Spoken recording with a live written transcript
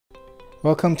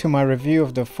Welcome to my review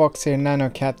of the Foxeer Nano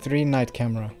Cat 3 night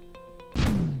camera.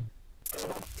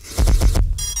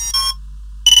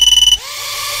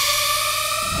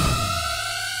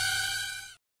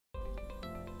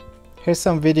 Here's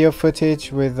some video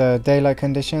footage with daylight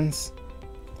conditions.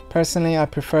 Personally, I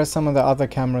prefer some of the other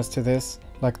cameras to this,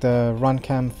 like the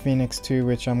Runcam Phoenix 2,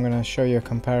 which I'm going to show you a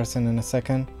comparison in a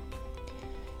second.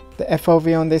 The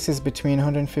FOV on this is between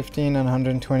 115 and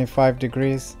 125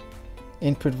 degrees.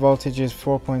 Input voltage is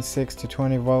 4.6 to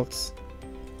 20 volts.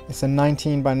 It's a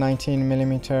 19 by 19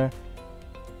 millimeter,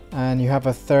 and you have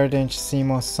a 1/3 inch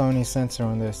CMOS Sony sensor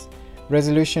on this.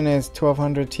 Resolution is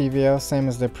 1200 TVL, same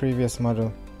as the previous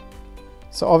model.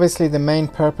 So obviously the main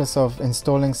purpose of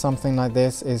installing something like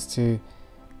this is to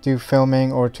do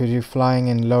filming or to do flying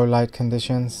in low light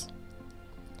conditions.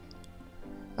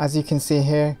 As you can see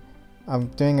here, I'm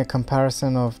doing a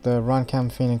comparison of the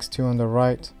Runcam Phoenix 2 on the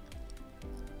right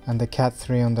and the Cat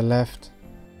 3 on the left.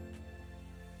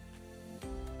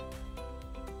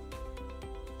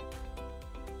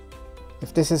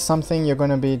 If this is something you're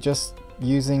going to be just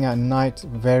using at night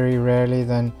very rarely,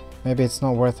 then maybe it's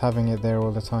not worth having it there all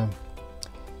the time.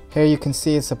 Here you can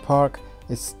see it's a park.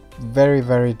 It's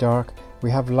very dark.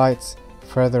 We have lights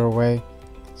further away,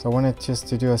 so I wanted just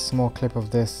to do a small clip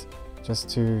of this just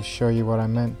to show you what I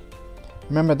meant.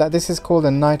 Remember that this is called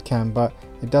a night cam, but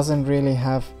it doesn't really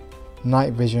have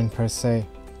night vision per se.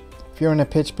 If you're in a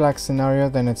pitch black scenario,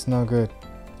 then it's no good.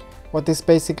 What this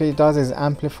basically does is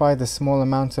amplify the small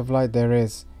amount of light there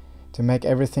is to make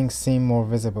everything seem more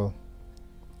visible.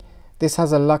 This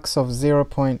has a lux of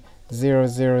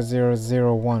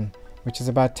 0.00001, which is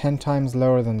about 10 times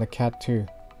lower than the Cat 2.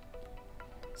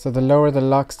 So the lower the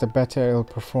lux, the better it will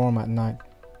perform at night.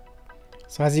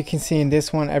 So as you can see in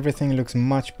this one, everything looks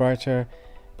much brighter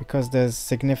because there's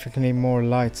significantly more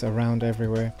lights around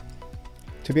everywhere.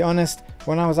 To be honest,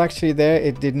 when I was actually there,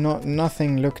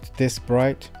 nothing looked this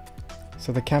bright.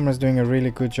 So the camera's doing a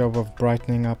really good job of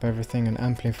brightening up everything and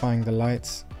amplifying the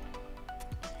lights.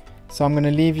 So I'm going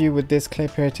to leave you with this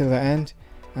clip here till the end,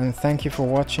 and thank you for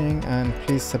watching, and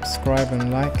please subscribe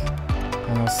and like,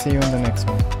 and I'll see you in the next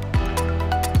one.